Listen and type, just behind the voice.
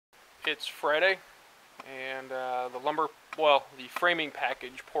It's Friday, and the framing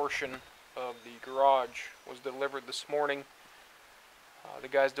package portion of the garage was delivered this morning. The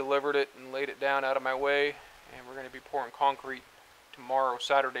guys delivered it and laid it down out of my way, and we're going to be pouring concrete tomorrow,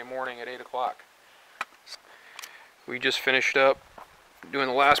 Saturday morning at 8 o'clock. We just finished up doing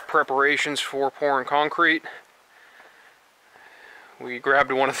the last preparations for pouring concrete. We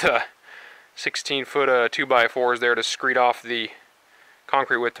grabbed one of the 16-foot 2x4s there to screed off the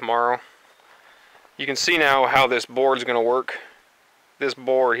concrete with tomorrow. You can see now how this board is going to work. This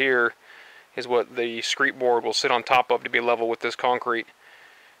board here is what the screed board will sit on top of to be level with this concrete.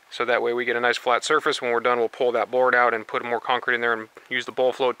 So that way we get a nice flat surface. When we're done, we'll pull that board out and put more concrete in there and use the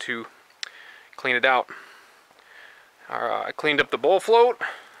bowl float to clean it out. I cleaned up the bowl float.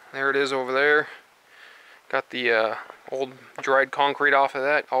 There it is over there. Got the old dried concrete off of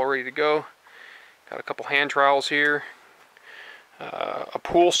that, all ready to go. Got a couple hand trowels here. A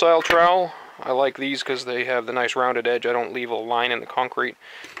pool style trowel. I like these because they have the nice rounded edge. I don't leave a line in the concrete.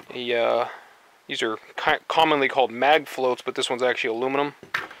 These are commonly called mag floats, but this one's actually aluminum.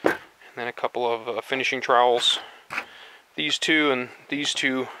 And then a couple of finishing trowels. These two and these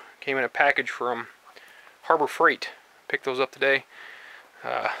two came in a package from Harbor Freight. Picked those up today.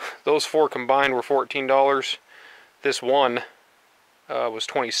 Those four combined were $14. This one was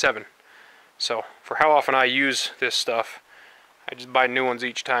 $27. So for how often I use this stuff, I just buy new ones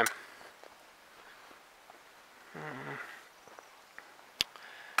each time. And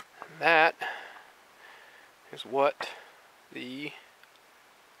that is what the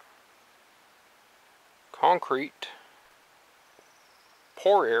concrete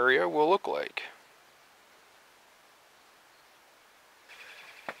pour area will look like.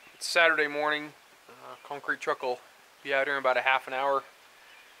 It's Saturday morning. Concrete truck will be out here in about a half an hour.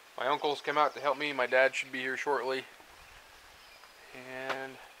 My uncles came out to help me. My dad should be here shortly.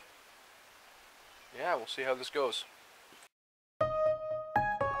 And yeah, we'll see how this goes.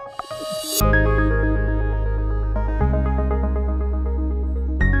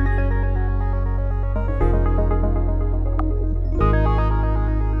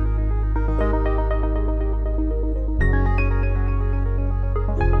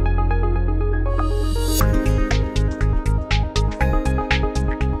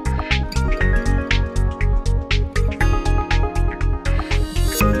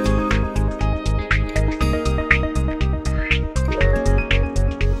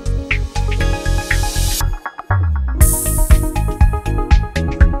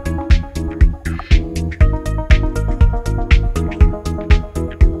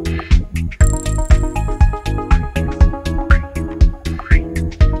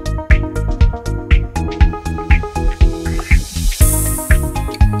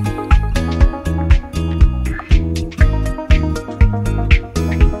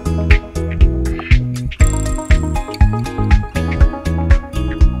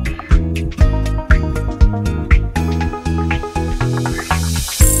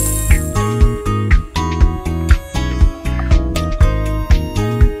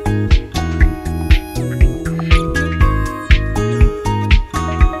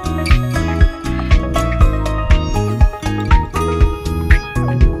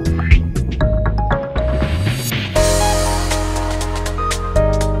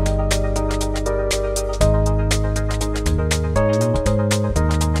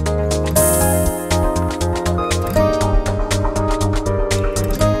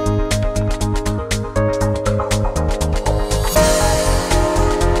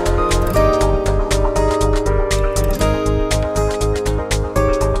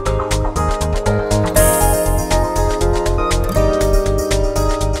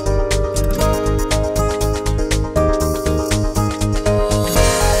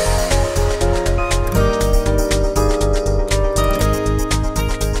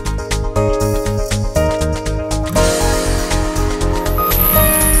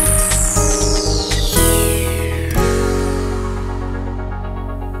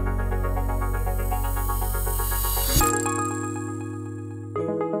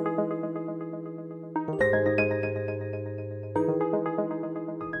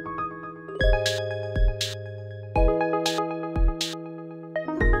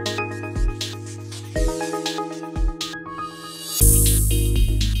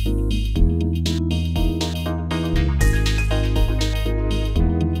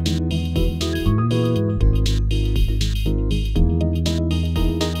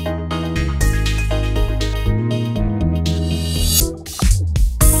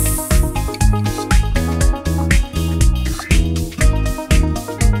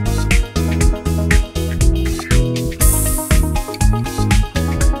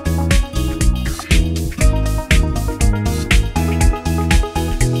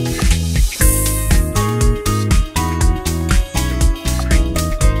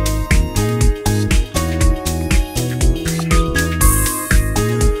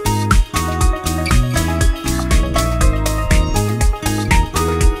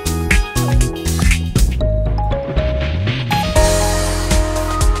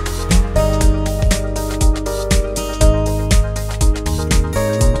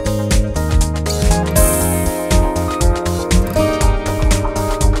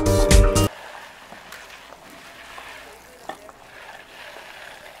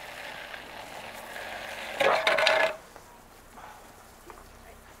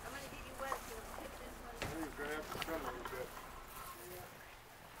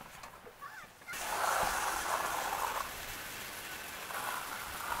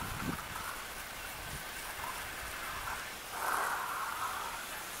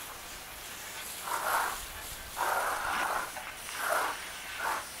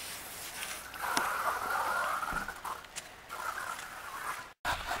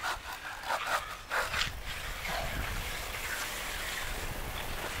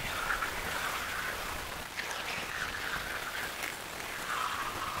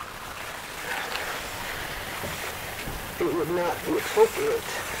 it would not be appropriate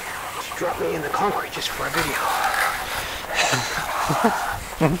to drop me in the concrete just for a video.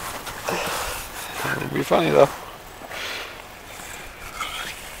 It'd be funny though.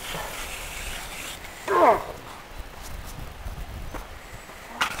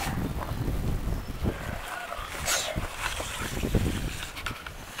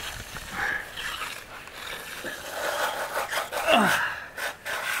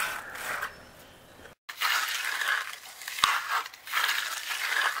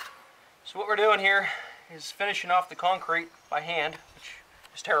 So what we're doing here is finishing off the concrete by hand, which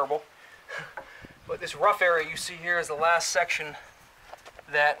is terrible. But this rough area you see here is the last section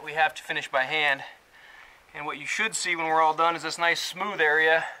that we have to finish by hand. And what you should see when we're all done is this nice smooth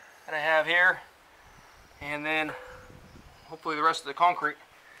area that I have here. And then hopefully the rest of the concrete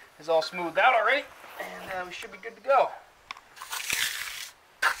is all smoothed out already, and we should be good to go.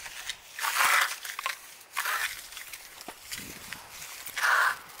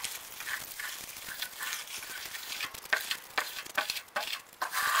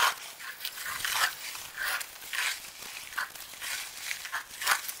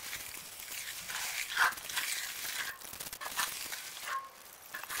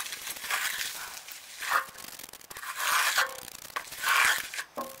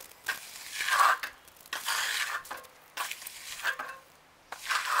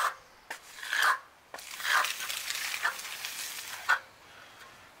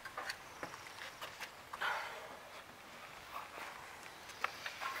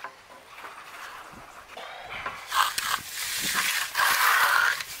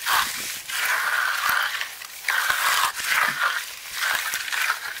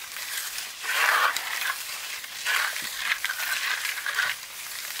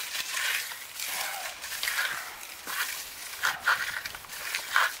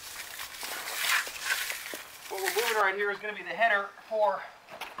 What we're moving right here is going to be the header for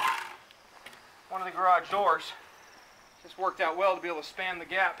one of the garage doors. Just worked out well to be able to span the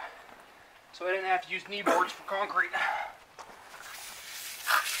gap, so I didn't have to use knee boards for concrete.